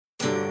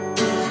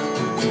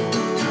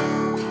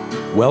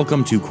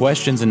Welcome to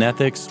Questions in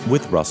Ethics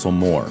with Russell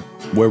Moore,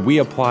 where we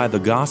apply the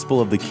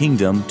gospel of the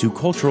kingdom to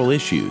cultural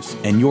issues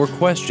and your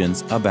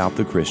questions about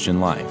the Christian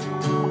life.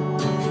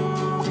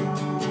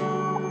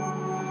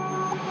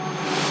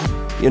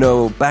 You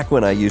know, back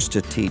when I used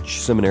to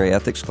teach seminary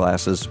ethics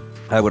classes,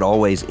 I would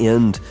always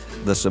end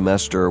the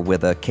semester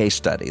with a case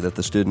study that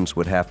the students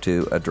would have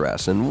to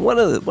address. And one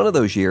of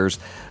those years,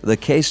 the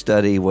case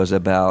study was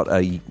about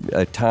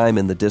a time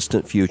in the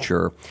distant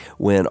future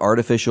when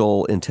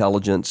artificial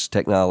intelligence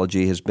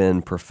technology has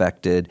been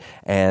perfected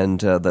and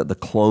the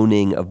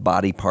cloning of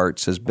body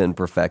parts has been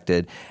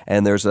perfected.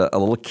 And there's a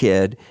little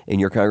kid in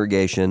your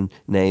congregation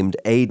named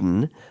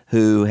Aiden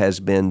who has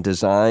been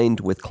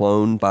designed with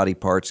cloned body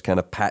parts kind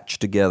of patched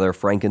together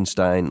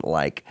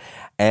Frankenstein-like.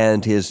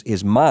 And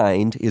his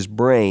mind, his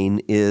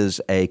brain,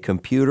 is a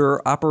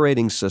computer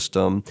operating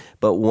system,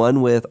 but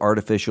one with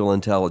artificial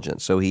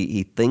intelligence. So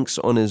he thinks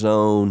on his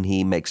own,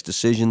 he makes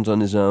decisions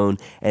on his own,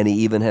 and he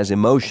even has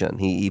emotion.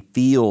 He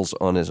feels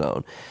on his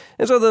own.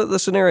 And so the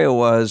scenario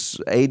was,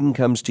 Aiden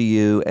comes to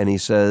you and he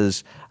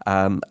says,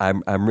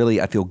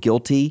 I feel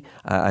guilty.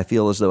 I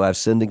feel as though I've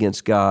sinned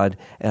against God,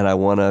 and I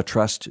want to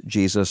trust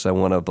Jesus. I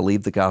want to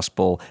believe the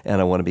gospel, and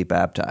I want to be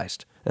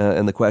baptized.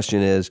 And the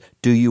question is,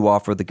 do you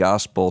offer the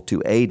gospel to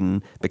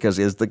Aiden? Because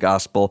is the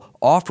gospel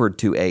offered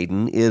to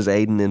Aiden? Is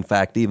Aiden, in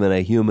fact, even a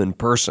human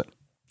person?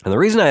 And the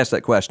reason I ask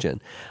that question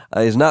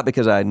is not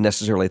because I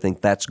necessarily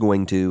think that's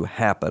going to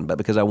happen, but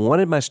because I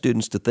wanted my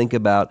students to think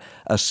about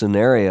a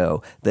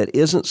scenario that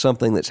isn't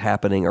something that's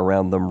happening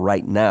around them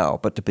right now,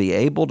 but to be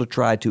able to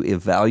try to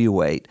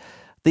evaluate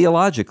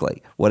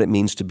theologically what it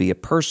means to be a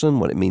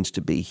person, what it means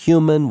to be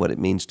human, what it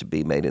means to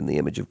be made in the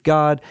image of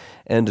God,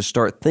 and to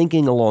start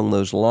thinking along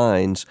those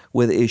lines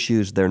with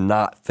issues they're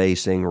not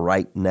facing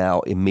right now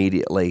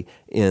immediately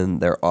in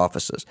their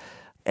offices.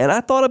 And I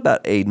thought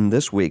about Aiden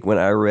this week when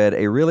I read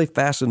a really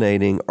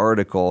fascinating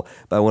article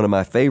by one of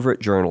my favorite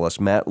journalists,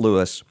 Matt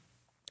Lewis,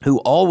 who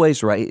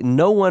always writes.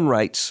 No one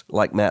writes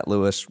like Matt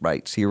Lewis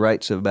writes. He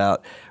writes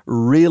about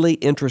really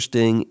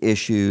interesting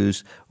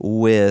issues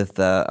with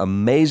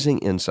amazing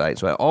insight.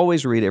 So I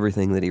always read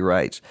everything that he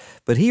writes.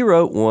 But he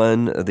wrote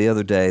one the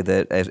other day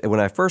that when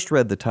I first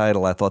read the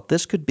title, I thought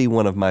this could be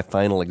one of my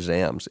final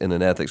exams in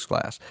an ethics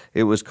class.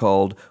 It was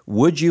called,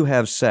 "Would You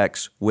Have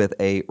Sex with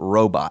a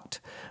Robot?"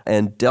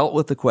 and dealt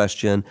with the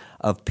question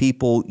of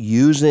people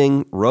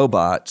using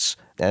robots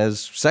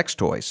as sex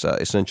toys,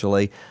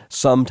 essentially,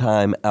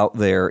 sometime out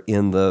there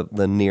in the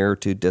near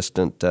to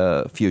distant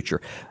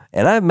future.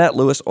 And I have Matt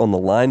Lewis on the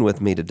line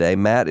with me today.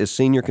 Matt is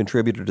senior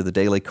contributor to the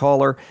Daily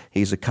Caller.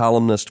 He's a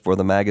columnist for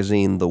the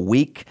magazine The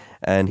Week,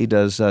 and he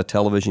does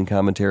television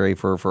commentary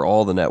for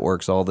all the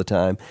networks all the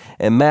time.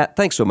 And Matt,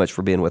 thanks so much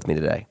for being with me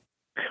today.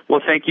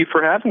 Well, thank you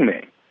for having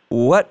me.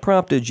 What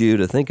prompted you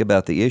to think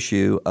about the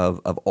issue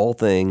of all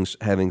things,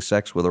 having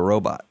sex with a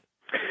robot?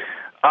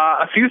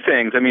 A few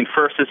things. I mean,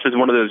 first, this is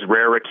one of those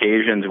rare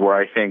occasions where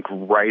I think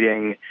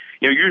writing,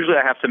 usually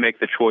I have to make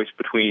the choice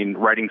between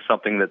writing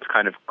something that's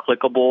kind of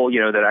clickable,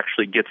 that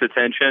actually gets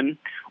attention,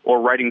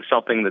 or writing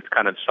something that's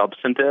kind of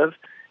substantive.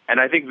 And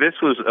I think this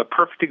was a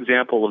perfect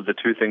example of the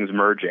two things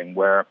merging,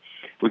 where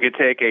we could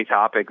take a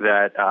topic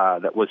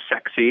that was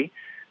sexy,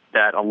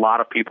 that a lot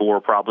of people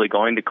were probably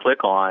going to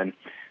click on,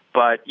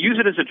 but use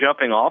it as a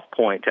jumping off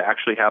point to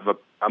actually have a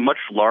much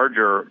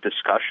larger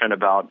discussion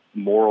about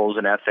morals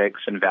and ethics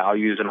and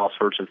values and all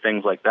sorts of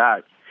things like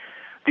that.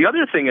 The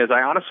other thing is,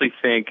 I honestly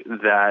think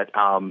that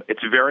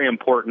it's very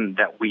important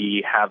that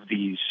we have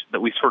that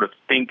we sort of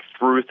think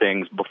through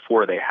things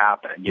before they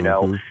happen.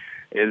 Mm-hmm.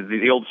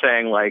 The old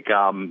saying, like,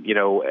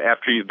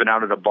 after you've been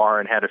out at a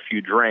bar and had a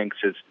few drinks,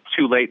 it's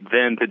too late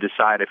then to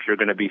decide if you're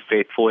going to be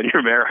faithful in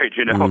your marriage,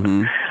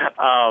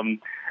 Mm-hmm.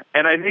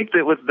 And I think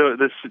that with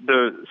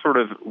the sort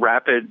of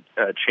rapid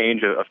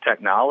change of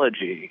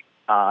technology,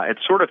 it's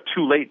sort of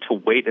too late to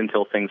wait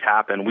until things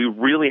happen. We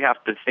really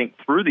have to think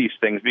through these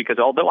things, because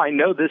although I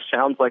know this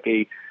sounds like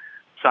a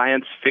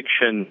science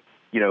fiction,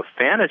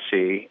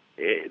 fantasy,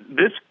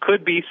 this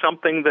could be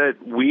something that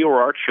we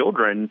or our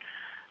children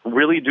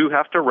really do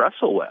have to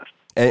wrestle with.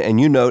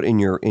 And you note in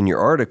your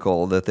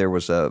article that there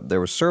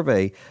was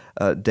survey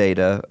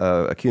data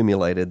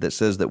accumulated that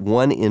says that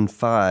 1 in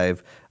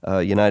 5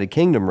 United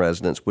Kingdom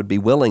residents would be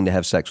willing to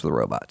have sex with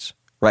robots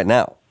right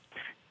now.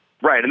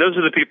 Right, and those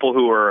are the people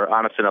who are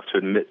honest enough to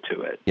admit to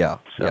it. Yeah.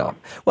 Well,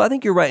 I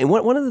think you're right. And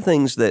one of the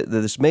things that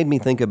this made me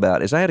think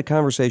about is I had a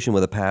conversation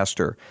with a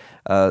pastor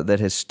that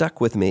has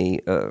stuck with me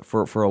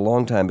for a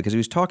long time, because he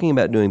was talking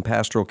about doing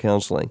pastoral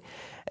counseling.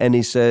 And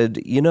he said,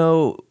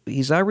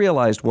 I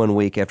realized one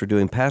week after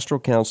doing pastoral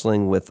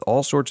counseling with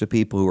all sorts of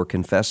people who were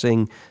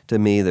confessing to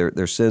me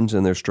their sins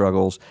and their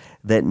struggles,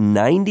 that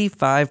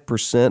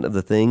 95% of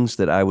the things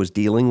that I was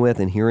dealing with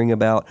and hearing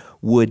about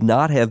would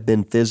not have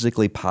been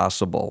physically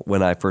possible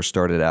when I first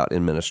started out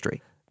in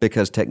ministry,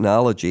 because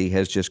technology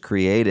has just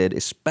created,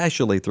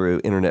 especially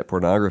through internet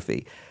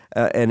pornography,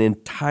 an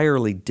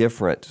entirely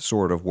different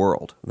sort of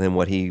world than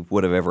what he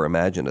would have ever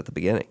imagined at the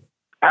beginning.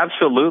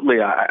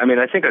 Absolutely. I mean,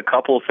 I think a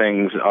couple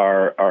things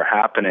are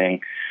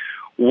happening.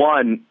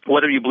 One,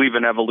 whether you believe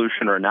in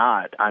evolution or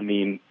not, I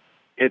mean,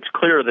 it's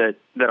clear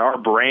that our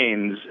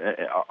brains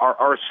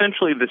are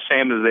essentially the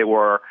same as they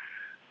were,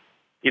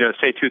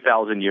 say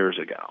 2,000 years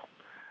ago.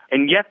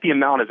 And yet the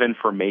amount of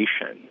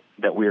information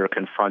that we are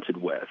confronted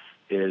with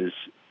is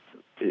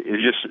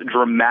just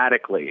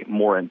dramatically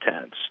more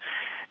intense.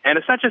 And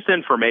it's not just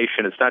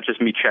information. It's not just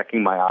me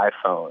checking my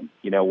iPhone,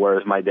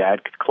 whereas my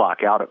dad could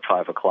clock out at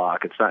 5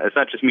 o'clock. It's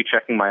not just me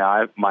checking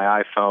my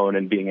iPhone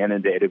and being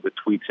inundated with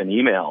tweets and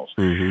emails.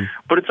 Mm-hmm.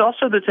 But it's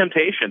also the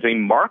temptations. I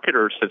mean,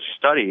 marketers have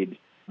studied,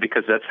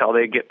 because that's how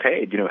they get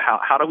paid.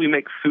 How do we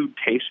make food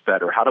taste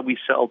better? How do we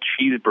sell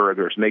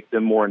cheeseburgers, make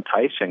them more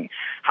enticing?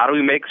 How do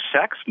we make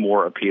sex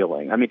more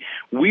appealing? I mean,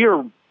 we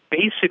are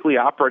basically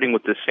operating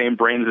with the same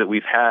brains that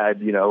we've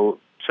had,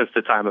 since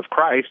the time of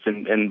Christ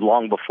and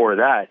long before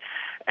that.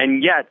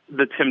 And yet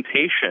the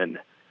temptation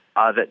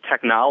that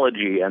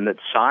technology and that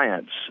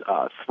science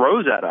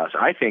throws at us,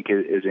 I think,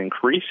 is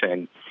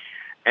increasing.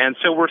 And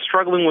so we're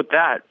struggling with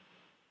that.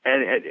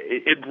 And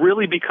it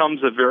really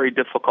becomes a very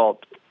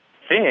difficult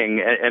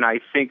thing. And I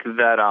think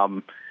that,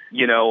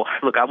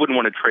 look, I wouldn't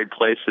want to trade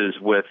places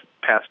with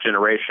past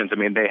generations. I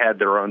mean, they had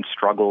their own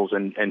struggles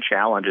and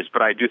challenges,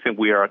 but I do think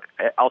we are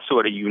also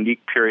at a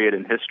unique period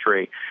in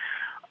history.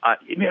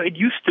 It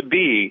used to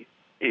be,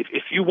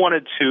 if you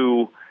wanted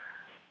to,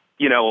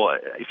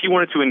 if you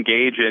wanted to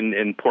engage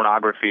in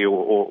pornography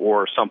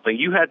or something,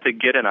 you had to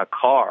get in a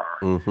car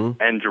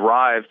and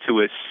drive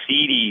to a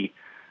seedy,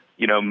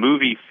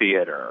 movie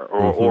theater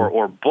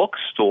or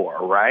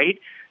bookstore, right?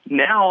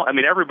 Now, I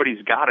mean,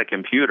 everybody's got a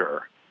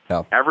computer.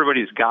 Yeah.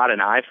 Everybody's got an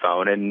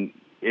iPhone, and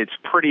it's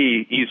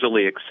pretty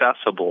easily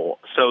accessible.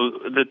 So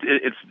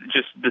it's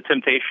just the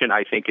temptation,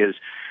 I think, is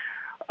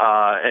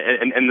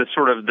and the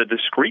sort of the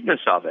discreteness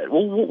of it.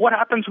 Well, what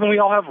happens when we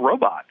all have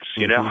robots?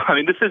 I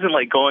mean, this isn't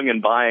like going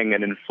and buying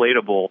an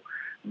inflatable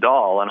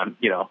doll. And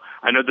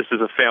I know this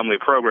is a family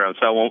program,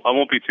 so I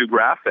won't be too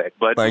graphic.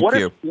 But what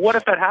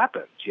if that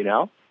happens?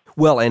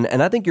 Well, and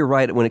I think you're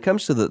right when it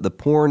comes to the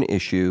porn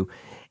issue.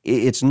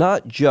 It's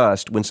not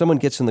just when someone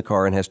gets in the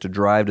car and has to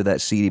drive to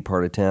that seedy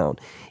part of town.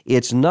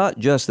 It's not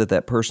just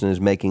that person is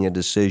making a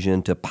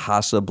decision to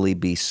possibly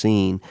be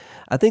seen.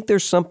 I think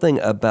there's something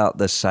about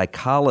the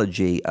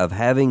psychology of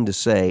having to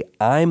say,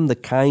 I'm the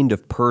kind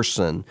of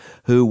person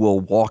who will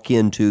walk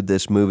into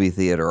this movie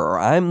theater, or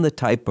I'm the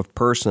type of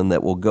person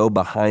that will go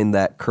behind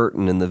that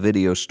curtain in the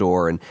video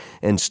store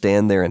and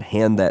stand there and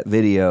hand that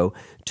video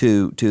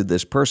to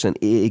this person.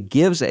 It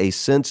gives a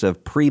sense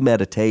of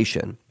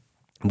premeditation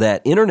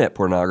that internet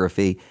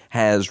pornography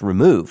has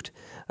removed,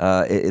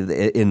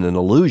 in an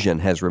illusion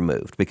has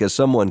removed, because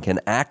someone can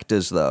act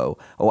as though,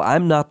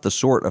 I'm not the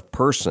sort of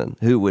person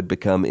who would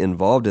become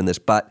involved in this,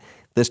 but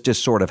this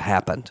just sort of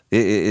happened.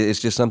 It's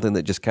just something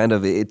that just kind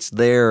of, it's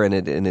there and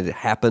it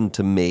happened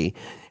to me.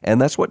 And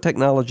that's what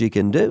technology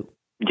can do.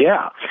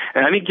 Yeah.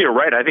 And I think you're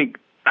right. I think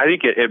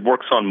it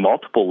works on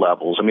multiple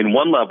levels. I mean,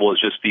 one level is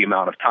just the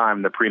amount of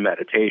time, the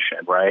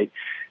premeditation, right?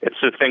 It's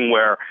the thing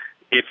where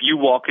if you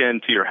walk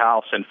into your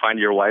house and find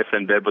your wife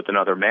in bed with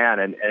another man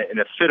and in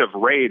a fit of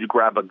rage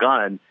grab a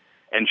gun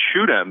and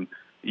shoot him,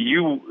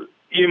 you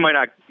might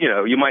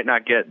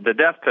not get the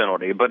death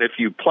penalty, but if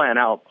you plan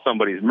out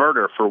somebody's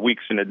murder for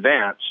weeks in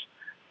advance,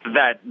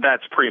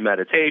 that's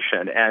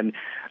premeditation. And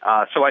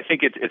so I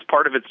think it's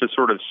part of it's the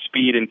sort of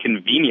speed and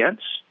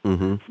convenience,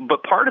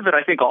 but part of it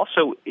I think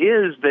also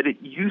is that it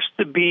used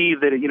to be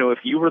that if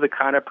you were the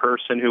kind of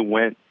person who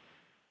went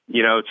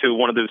to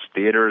one of those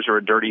theaters or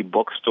a dirty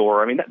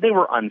bookstore, I mean, they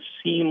were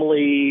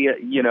unseemly.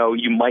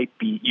 You might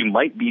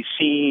be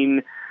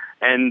seen,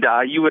 and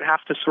you would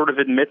have to sort of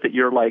admit that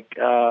you're like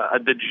a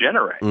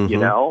degenerate,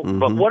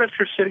 But what if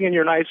you're sitting in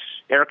your nice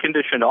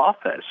air-conditioned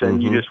office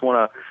and you just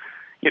want to,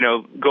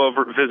 go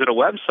over visit a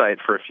website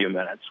for a few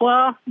minutes?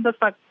 Well,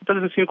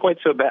 doesn't seem quite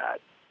so bad.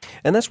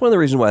 And that's one of the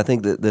reasons why I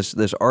think that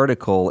this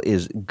article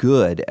is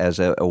good as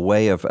a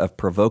way of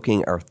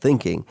provoking our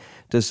thinking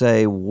to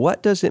say,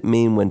 what does it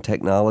mean when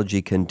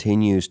technology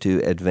continues to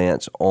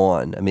advance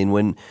on? I mean,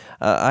 when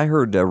I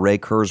heard Ray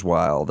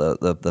Kurzweil,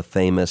 the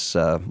famous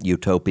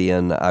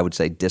utopian, I would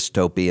say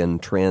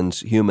dystopian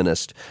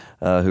transhumanist,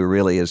 who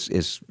really is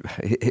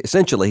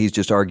essentially, he's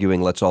just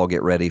arguing, let's all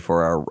get ready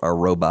for our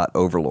robot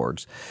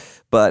overlords.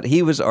 But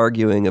he was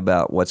arguing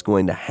about what's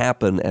going to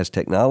happen as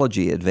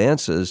technology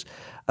advances,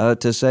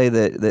 to say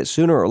that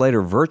sooner or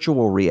later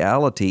virtual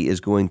reality is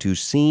going to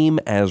seem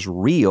as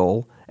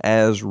real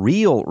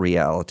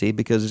reality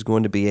because it's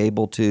going to be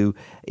able to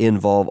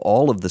involve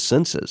all of the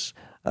senses.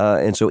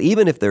 And so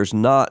even if there's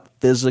not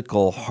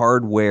physical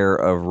hardware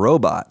of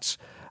robots,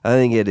 I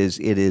think it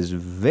is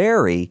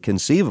very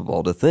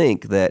conceivable to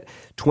think that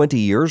 20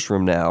 years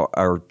from now,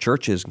 our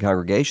churches and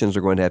congregations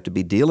are going to have to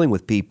be dealing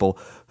with people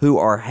who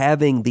are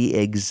having the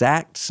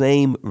exact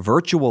same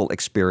virtual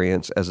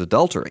experience as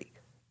adultery.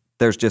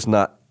 There's just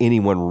not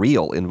anyone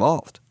real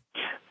involved.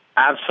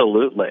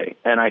 Absolutely.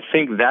 And I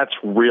think that's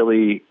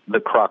really the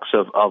crux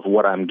of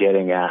what I'm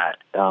getting at.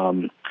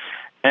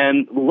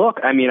 And look,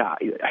 I mean,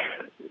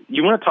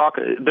 you want to talk,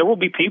 there will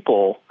be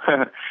people,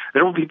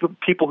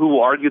 people who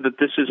will argue that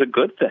this is a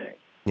good thing.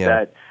 Yeah.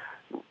 That,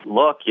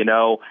 look,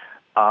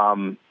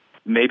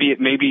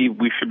 maybe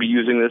we should be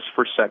using this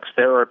for sex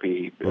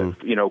therapy.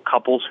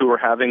 Couples who are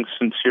having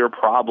sincere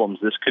problems,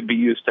 this could be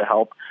used to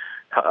help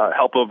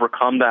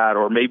overcome that.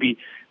 Or maybe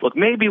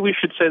we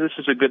should say this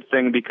is a good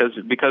thing because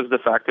of the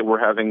fact that we're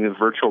having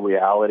virtual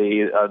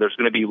reality, there's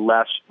going to be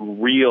less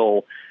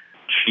real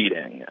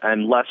cheating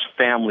and less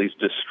families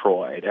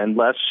destroyed and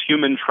less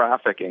human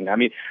trafficking. I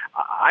mean,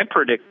 I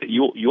predict that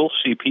you'll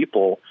see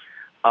people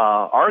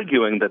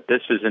arguing that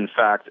this is in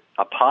fact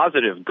a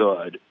positive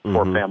good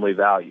for family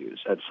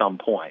values at some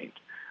point,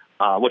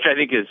 which I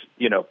think is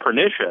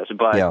pernicious,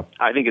 but yeah.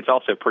 I think it's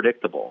also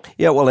predictable.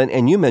 Yeah, well,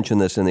 and you mentioned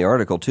this in the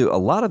article too. A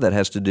lot of that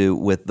has to do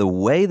with the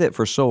way that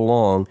for so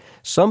long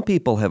some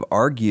people have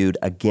argued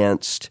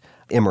against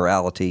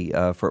immorality,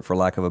 for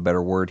lack of a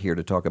better word here,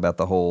 to talk about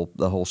the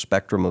whole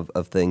spectrum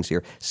of things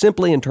here,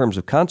 simply in terms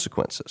of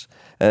consequences.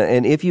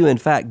 And if you in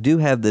fact do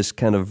have this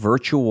kind of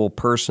virtual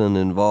person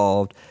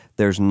involved,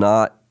 there's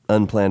not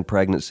unplanned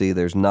pregnancy,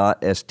 there's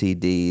not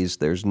STDs,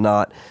 there's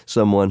not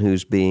someone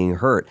who's being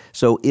hurt.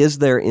 So is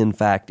there in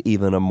fact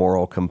even a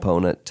moral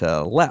component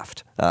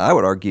left? I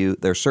would argue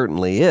there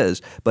certainly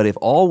is, but if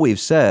all we've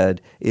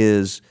said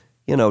is,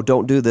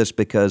 don't do this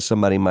because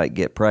somebody might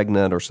get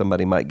pregnant or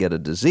somebody might get a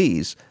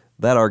disease,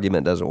 that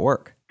argument doesn't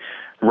work.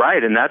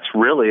 Right, and that's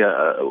really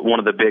one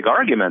of the big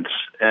arguments,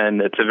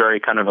 and it's a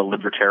very kind of a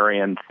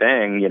libertarian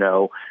thing,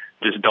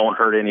 just don't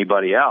hurt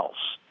anybody else.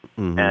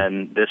 Mm-hmm.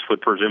 And this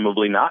would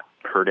presumably not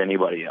hurt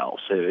anybody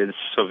else. It's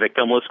a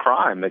victimless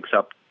crime,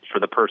 except for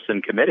the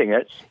person committing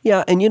it.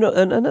 Yeah, and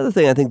another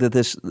thing I think that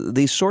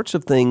these sorts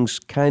of things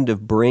kind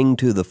of bring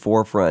to the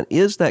forefront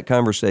is that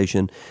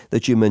conversation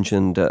that you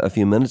mentioned a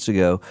few minutes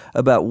ago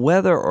about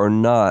whether or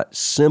not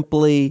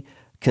simply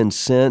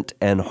consent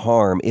and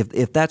harm,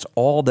 if that's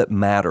all that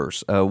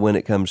matters when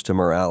it comes to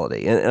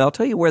morality. And I'll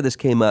tell you where this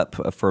came up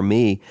for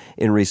me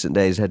in recent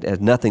days. It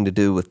had nothing to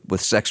do with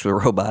sex with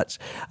robots.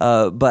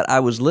 But I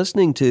was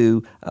listening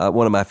to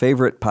one of my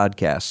favorite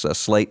podcasts,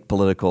 Slate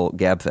Political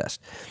Gabfest,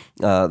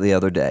 the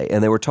other day,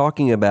 and they were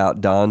talking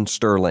about Don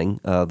Sterling,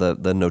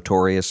 the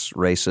notorious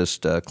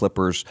racist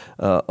Clippers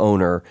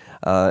owner,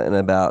 and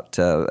about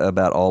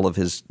all of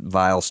his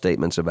vile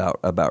statements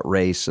about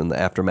race and the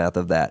aftermath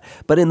of that.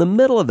 But in the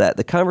middle of that,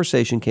 the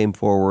conversation came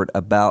forward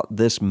about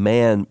this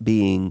man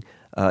being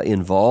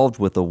involved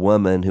with a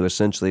woman who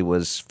essentially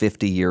was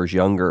 50 years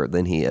younger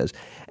than he is.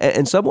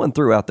 And someone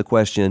threw out the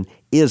question,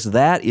 is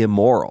that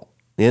immoral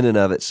in and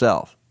of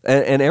itself?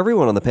 And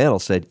everyone on the panel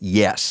said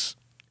yes.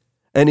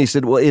 And he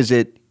said, well, is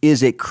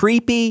it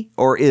creepy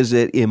or is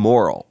it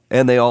immoral?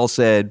 And they all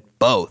said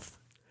both.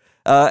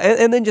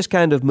 And then just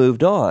kind of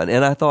moved on.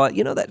 And I thought,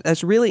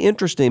 that's really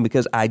interesting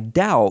because I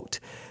doubt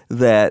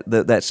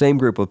that same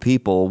group of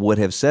people would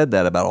have said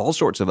that about all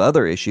sorts of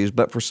other issues,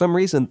 but for some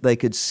reason they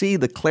could see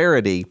the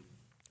clarity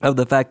of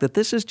the fact that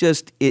this is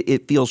just,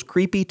 it feels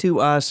creepy to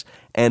us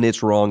and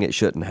it's wrong, it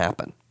shouldn't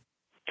happen.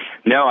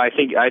 No, I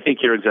think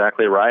you're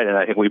exactly right, and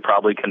I think we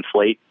probably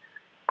conflate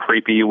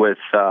creepy with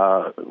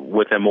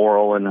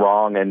immoral and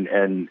wrong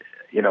and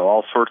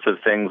all sorts of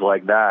things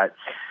like that.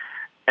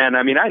 And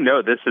I mean, I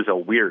know this is a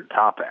weird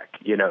topic,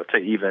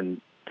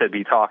 to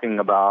be talking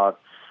about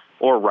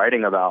or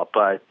writing about,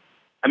 but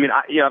I mean,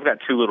 I've got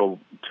two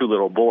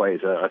little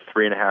boys, a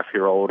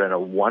 3.5-year-old and a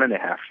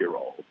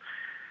 1.5-year-old.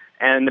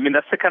 And I mean,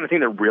 that's the kind of thing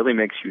that really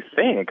makes you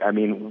think. I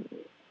mean,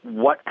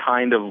 what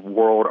kind of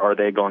world are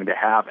they going to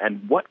have,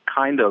 and what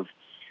kind of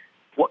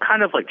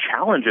like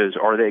challenges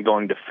are they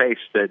going to face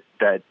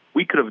that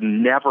we could have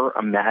never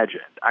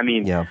imagined? I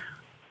mean, yeah.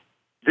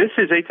 This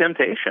is a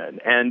temptation,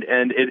 and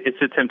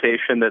it's a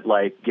temptation that,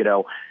 like,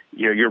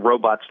 your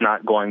robot's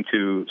not going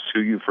to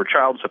sue you for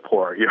child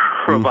support. Your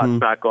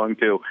robot's not going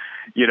to,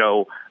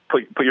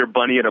 put your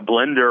bunny in a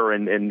blender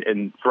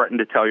and threaten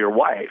to tell your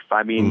wife.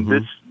 I mean,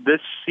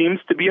 this seems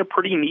to be a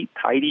pretty neat,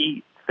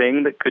 tidy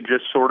thing that could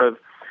just sort of,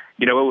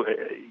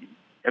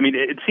 I mean,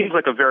 it seems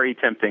like a very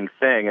tempting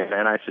thing,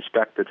 and I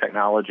suspect the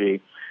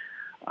technology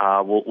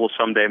will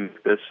someday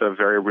make this a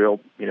very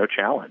real,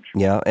 challenge.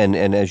 Yeah, and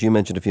as you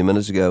mentioned a few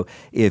minutes ago,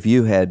 if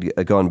you had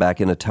gone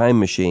back in a time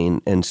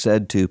machine and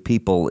said to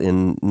people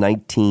in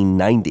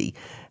 1990,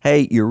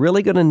 hey, you're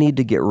really going to need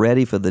to get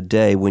ready for the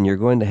day when you're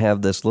going to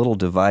have this little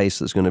device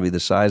that's going to be the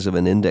size of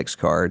an index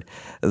card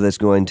that's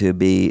going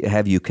to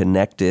have you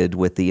connected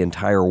with the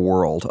entire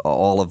world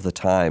all of the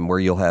time, where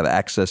you'll have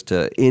access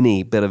to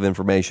any bit of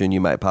information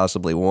you might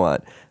possibly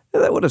want,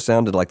 that would have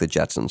sounded like the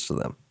Jetsons to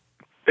them.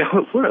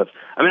 It would have.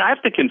 I mean, I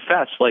have to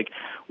confess, like,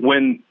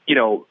 when,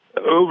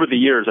 over the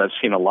years I've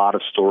seen a lot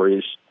of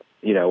stories,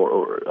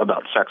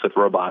 about sex with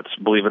robots.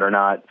 Believe it or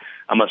not,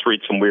 I must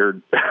read some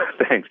weird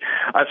things.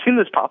 I've seen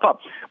this pop up.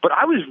 But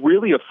I was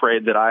really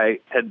afraid that I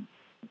had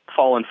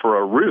fallen for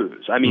a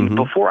ruse. I mean,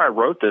 before I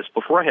wrote this,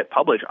 before I hit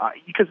publish,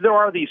 because there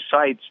are these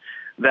sites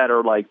that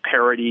are like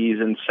parodies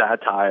and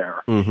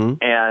satire,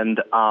 and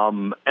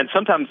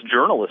sometimes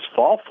journalists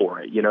fall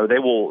for it. You know, they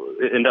will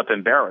end up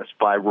embarrassed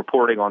by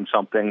reporting on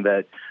something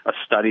that a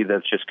study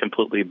that's just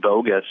completely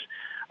bogus,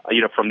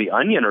 you know, from The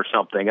Onion or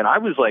something. And I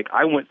was like,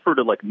 I went through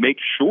to like make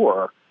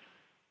sure,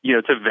 you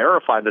know, to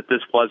verify that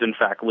this was in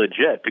fact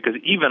legit, because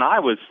even I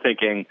was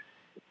thinking,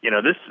 you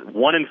know, this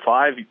 1 in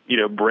 5, you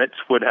know, Brits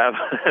would have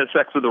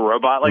sex with a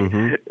robot. Like,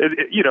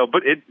 you know,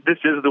 but this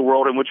is the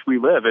world in which we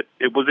live.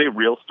 It was a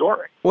real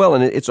story. Well,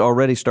 and it's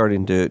already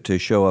starting to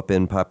show up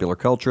in popular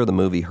culture. The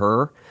movie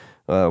Her,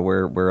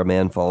 where a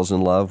man falls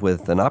in love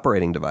with an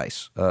operating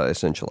device,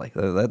 essentially.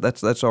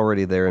 That's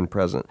already there and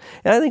present.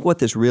 And I think what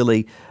this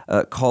really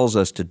calls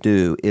us to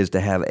do is to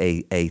have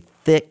a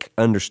thick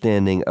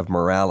understanding of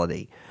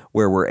morality,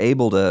 where we're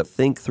able to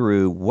think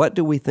through what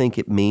do we think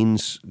it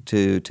means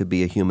to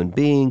be a human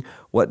being,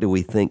 what do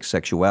we think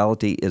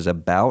sexuality is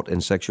about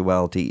and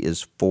sexuality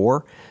is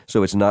for.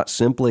 So it's not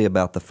simply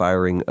about the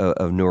firing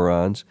of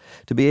neurons.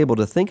 To be able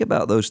to think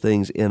about those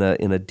things in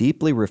a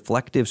deeply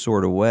reflective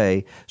sort of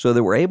way so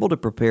that we're able to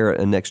prepare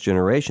a next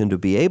generation to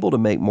be able to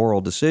make moral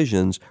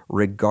decisions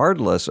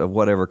regardless of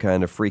whatever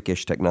kind of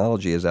freakish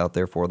technology is out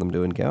there for them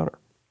to encounter.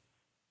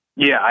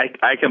 Yeah,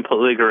 I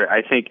completely agree.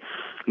 I think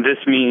this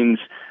means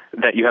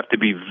that you have to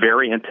be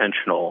very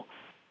intentional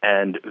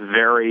and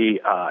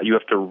you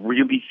have to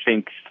really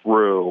think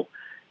through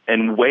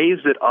in ways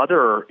that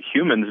other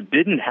humans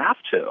didn't have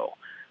to.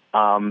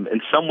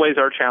 In some ways,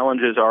 our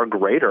challenges are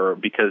greater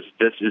because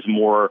this is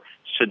more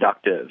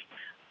seductive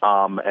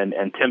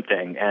and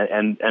tempting,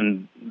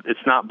 and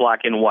it's not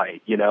black and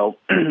white. You know,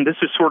 this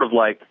is sort of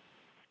like,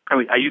 I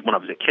mean, when I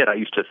was a kid, I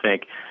used to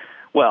think,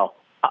 well,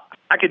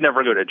 I could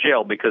never go to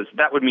jail because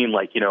that would mean,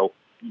 like, you know,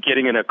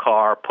 getting in a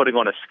car, putting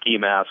on a ski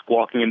mask,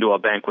 walking into a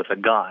bank with a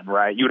gun,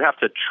 right? You'd have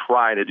to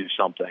try to do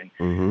something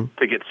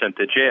to get sent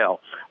to jail.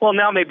 Well,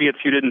 now maybe it's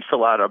you didn't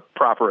fill out a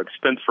proper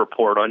expense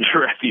report on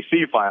your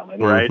FEC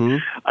filing, right?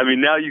 I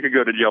mean, now you could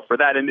go to jail for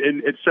that.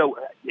 And so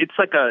it's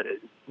like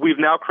we've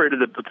now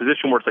created a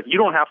position where it's like you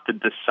don't have to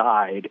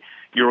decide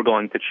you're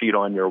going to cheat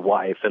on your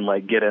wife and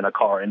like get in a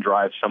car and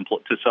drive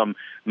to some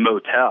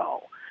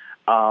motel.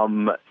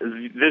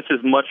 This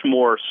is much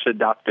more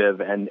seductive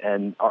and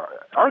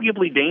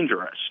arguably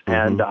dangerous.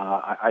 And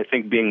I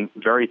think being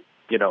very,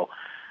 you know,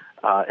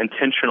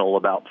 intentional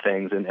about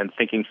things and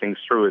thinking things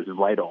through is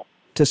vital.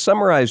 To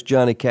summarize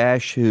Johnny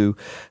Cash, who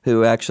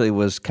actually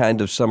was kind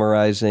of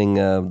summarizing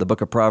the book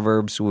of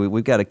Proverbs,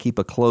 we've got to keep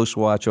a close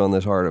watch on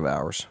this heart of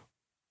ours.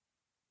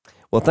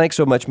 Well, thanks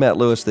so much, Matt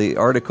Lewis. The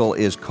article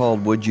is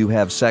called Would You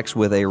Have Sex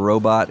with a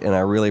Robot? And I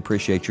really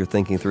appreciate your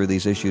thinking through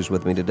these issues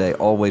with me today.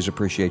 Always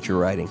appreciate your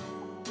writing.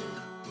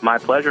 My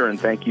pleasure, and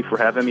thank you for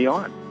having me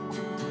on.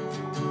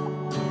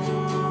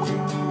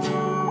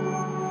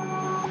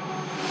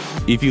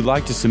 If you'd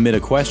like to submit a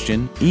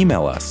question,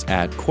 email us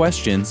at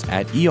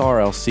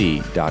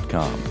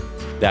questions@erlc.com.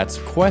 That's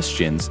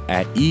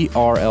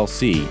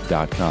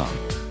questions@erlc.com.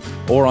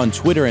 Or on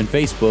Twitter and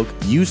Facebook,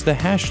 use the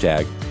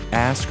hashtag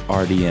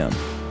AskRDM.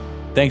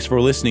 Thanks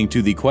for listening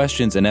to the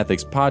Questions and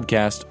Ethics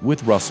podcast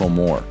with Russell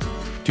Moore.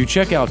 To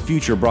check out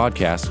future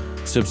broadcasts,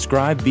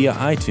 subscribe via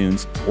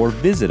iTunes or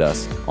visit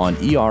us on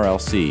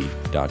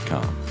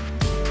erlc.com.